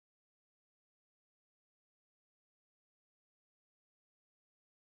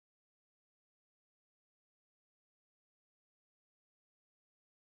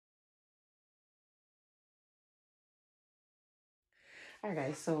All right,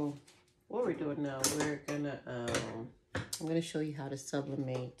 guys, so what we're doing now, we're gonna I'm gonna show you how to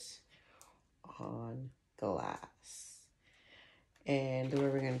sublimate on glass. And the way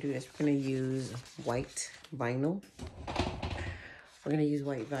we're gonna do this, we're gonna use white vinyl. We're gonna use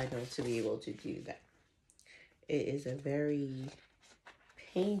white vinyl to be able to do that. It is a very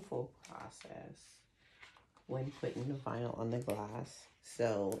painful process when putting the vinyl on the glass.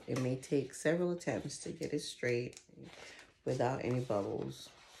 So it may take several attempts to get it straight without any bubbles.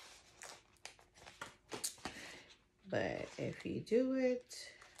 But if you do it,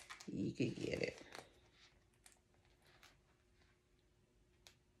 you can get it.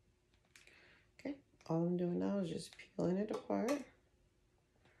 Okay, all I'm doing now is just peeling it apart.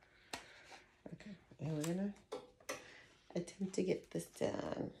 Okay, and we're gonna attempt to get this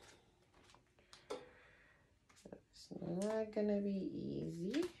done. It's not gonna be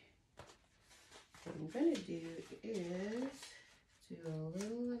easy. What I'm gonna do is do a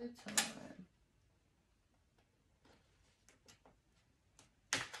little at a time.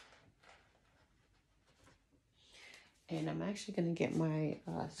 And I'm actually gonna get my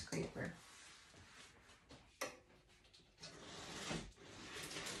scraper.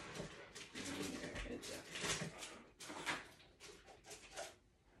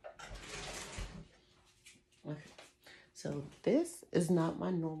 Okay, so this is not my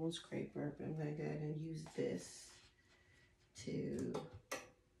normal scraper, but I'm gonna go ahead and use this to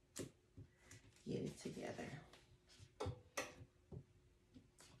get it together.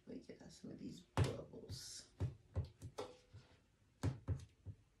 Hopefully get out some of these bubbles.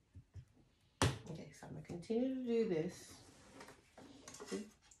 Okay, so I'm gonna continue to do this. See,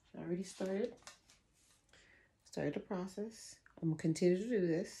 I already started the process. I'm gonna continue to do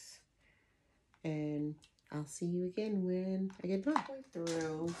this, and I'll see you again when I get done.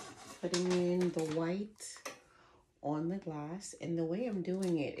 Through putting in the white on the glass, and the way I'm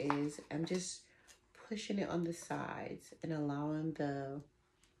doing it is I'm just pushing it on the sides and allowing the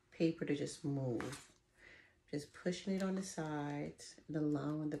paper to just move. Just pushing it on the sides and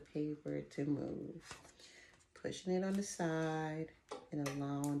allowing the paper to move. Pushing it on the side and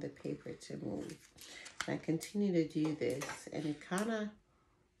allowing the paper to move. And I continue to do this, and it kind of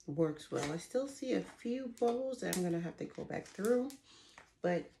works well. I still see a few bubbles that I'm gonna have to go back through,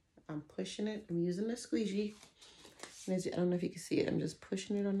 but I'm pushing it. I'm using a squeegee. And I don't know if you can see it. I'm just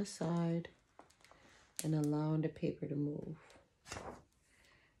pushing it on the side and allowing the paper to move.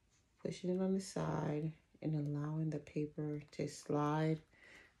 Pushing it on the side and allowing the paper to slide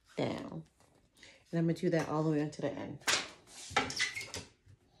down. And I'm gonna do that all the way until the end.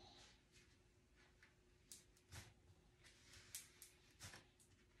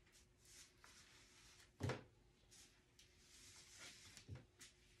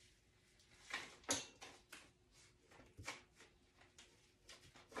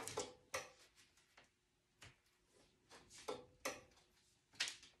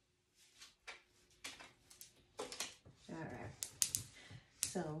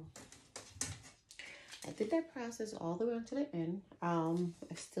 So I did that process all the way onto the end.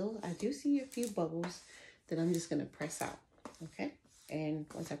 I do see a few bubbles that I'm just gonna press out, okay? And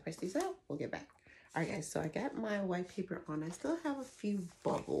once I press these out, we'll get back. All right, guys, so I got my white paper on. I still have a few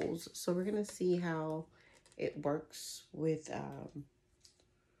bubbles, so we're gonna see how it works with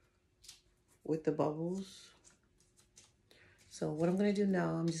the bubbles. So what I'm gonna do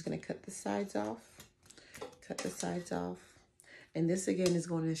now, I'm just gonna cut the sides off. And this again is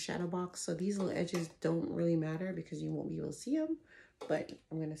going in the shadow box. So these little edges don't really matter because you won't be able to see them, but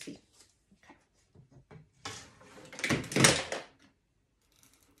I'm gonna see.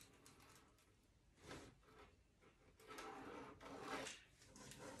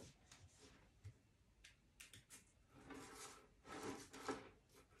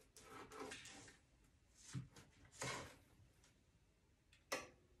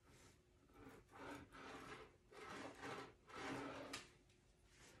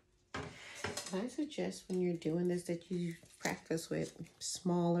 I suggest when you're doing this that you practice with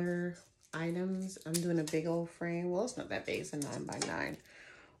smaller items. I'm doing a big old frame. Well, it's not that big, it's a 9x9.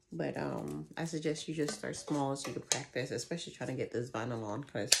 But I suggest you just start small so you can practice, especially trying to get this vinyl on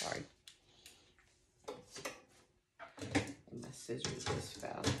because it's hard. And my scissors just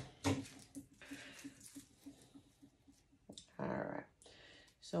fell. All right.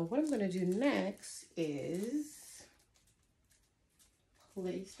 So what I'm gonna do next is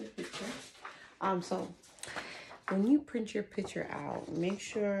place the picture. So when you print your picture out, make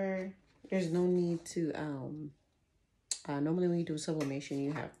sure there's no need to, normally when you do sublimation,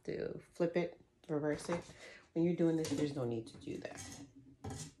 you have to flip it, reverse it. When you're doing this, there's no need to do that.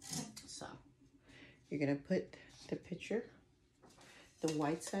 So you're gonna put the picture the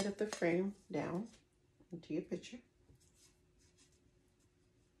white side of the frame down into your picture.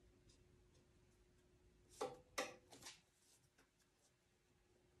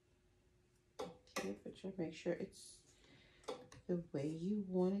 To your picture, make sure it's the way you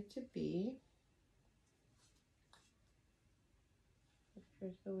want it to be. Make sure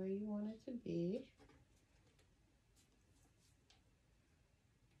it's the way you want it to be.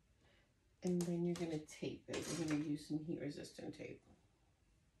 And then you're going to tape it. We're going to use some heat resistant tape.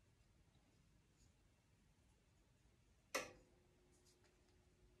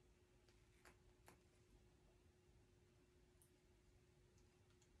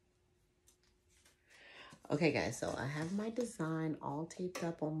 Okay guys, so I have my design all taped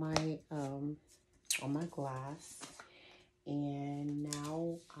up on my glass. And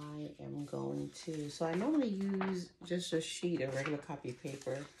now I am going to, so I normally use just a sheet of regular copy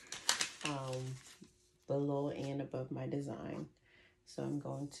paper below and above my design. So I'm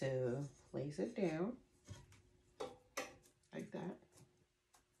going to place it down like that.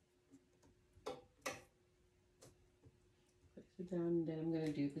 Place it down, and then I'm going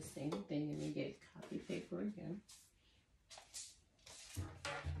to do the same thing and get copy paper again.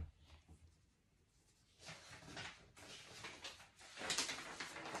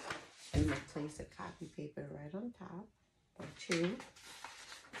 I'm going to place a copy paper right on top, or two,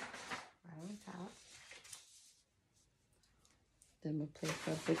 right on top. Then I'm going to place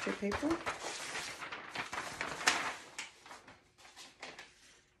my butcher paper.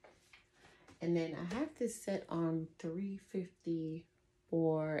 And then I have this set on 350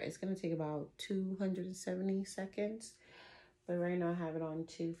 for, it's going to take about 270 seconds. But right now I have it on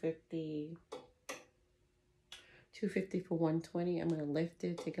 250 for 120. I'm going to lift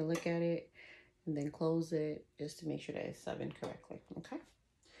it, take a look at it, and then close it just to make sure that it's subbing correctly. Okay?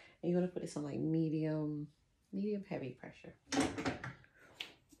 And you want to put this on like medium heavy pressure.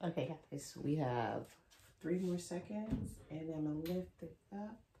 Okay guys, we have 3 more seconds, and I'm going to lift it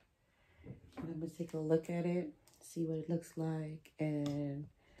up. And I'm going to take a look at it, see what it looks like, and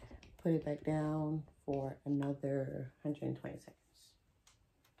put it back down for another 120 seconds.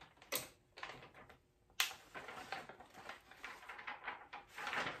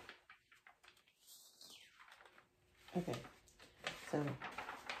 Okay, so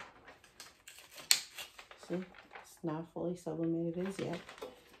see, it's not fully sublimated as yet.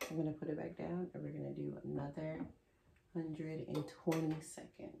 I'm going to put it back down, and we're going to do another 120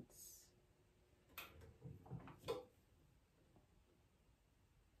 seconds.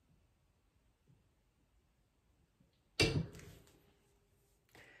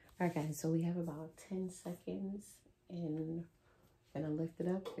 Alright guys, so we have about 10 seconds, and I'm gonna lift it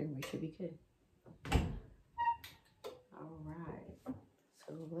up and we should be good. Alright,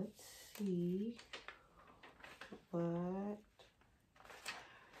 so let's see what,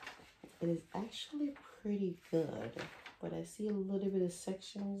 it is actually pretty good, but I see a little bit of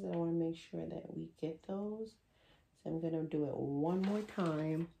sections that I want to make sure that we get those. So I'm gonna do it one more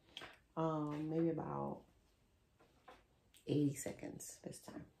time, maybe about 80 seconds this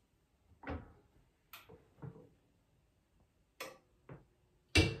time.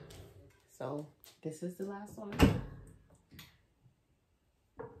 So this is the last one.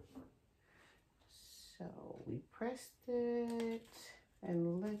 So we pressed it,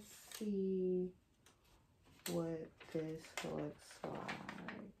 and let's see what this looks like.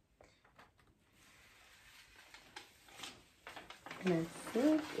 And I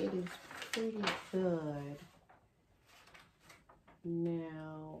think it is pretty good.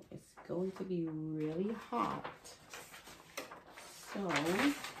 Now it's going to be really hot. So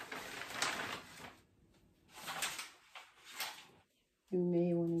you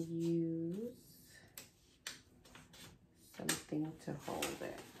may want to use something to hold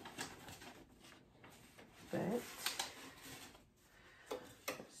it. But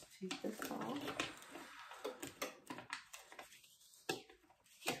let's take this off.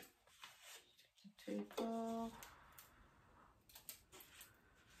 Take off.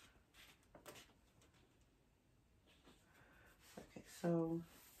 Okay, so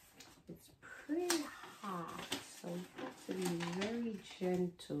it's pretty hot, so you have to be very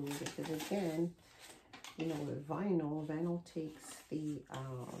gentle, because again, you know, with vinyl takes the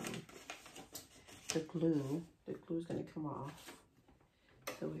glue. The glue's gonna come off.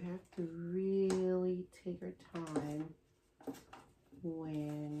 So we have to really take our time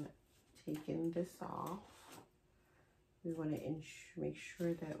when taking this off. We want to make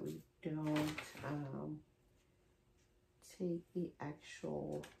sure that we don't take the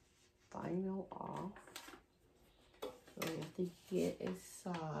actual vinyl off. So we have to get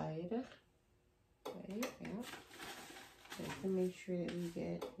inside. Okay, yeah. Just to make sure that we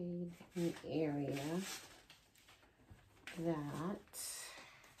get an area that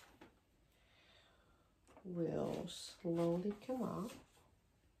will slowly come off.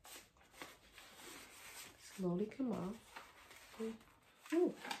 Slowly come off.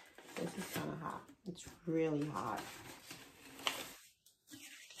 Ooh, this is kind of hot. It's really hot.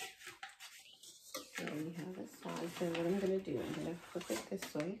 So we have a side. So what I'm going to do, I'm going to flip it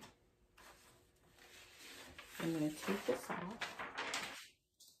this way. I'm going to take this off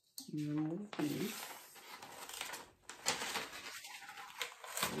and remove these.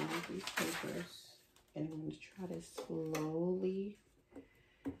 Remove these papers. And I'm going to try to slowly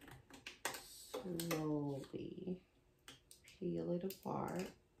peel it apart.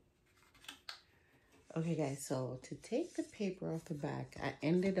 Okay guys, so to take the paper off the back, I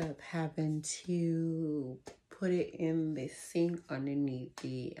ended up having to put it in the sink underneath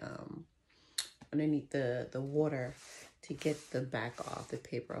the water to get the back off, the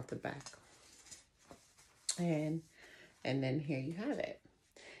paper off the back. And then here you have it.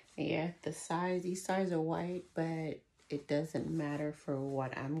 And yeah, these sides are white, but it doesn't matter for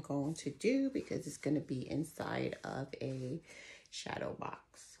what I'm going to do because it's going to be inside of a shadow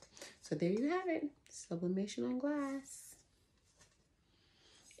box. So there you have it, sublimation on glass.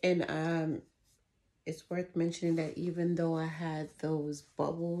 And it's worth mentioning that even though I had those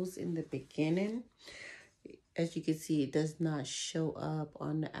bubbles in the beginning, as you can see, it does not show up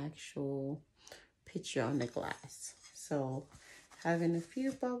on the actual picture on the glass. So having a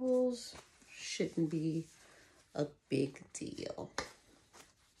few bubbles shouldn't be a big deal.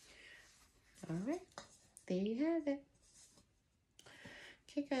 All right, there you have it.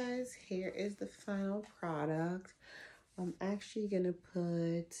 Okay guys, here is the final product. I'm actually gonna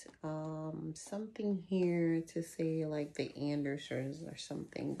put something here to say like the Andersons or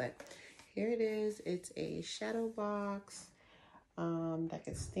something, but here it is. It's a shadow box that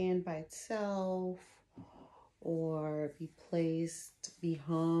can stand by itself or be placed, be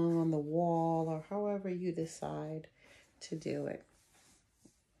hung on the wall, or however you decide to do it.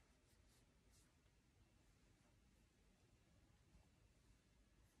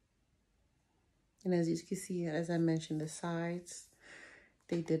 And as you can see, as I mentioned, the sides,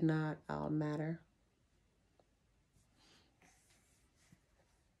 they did not matter.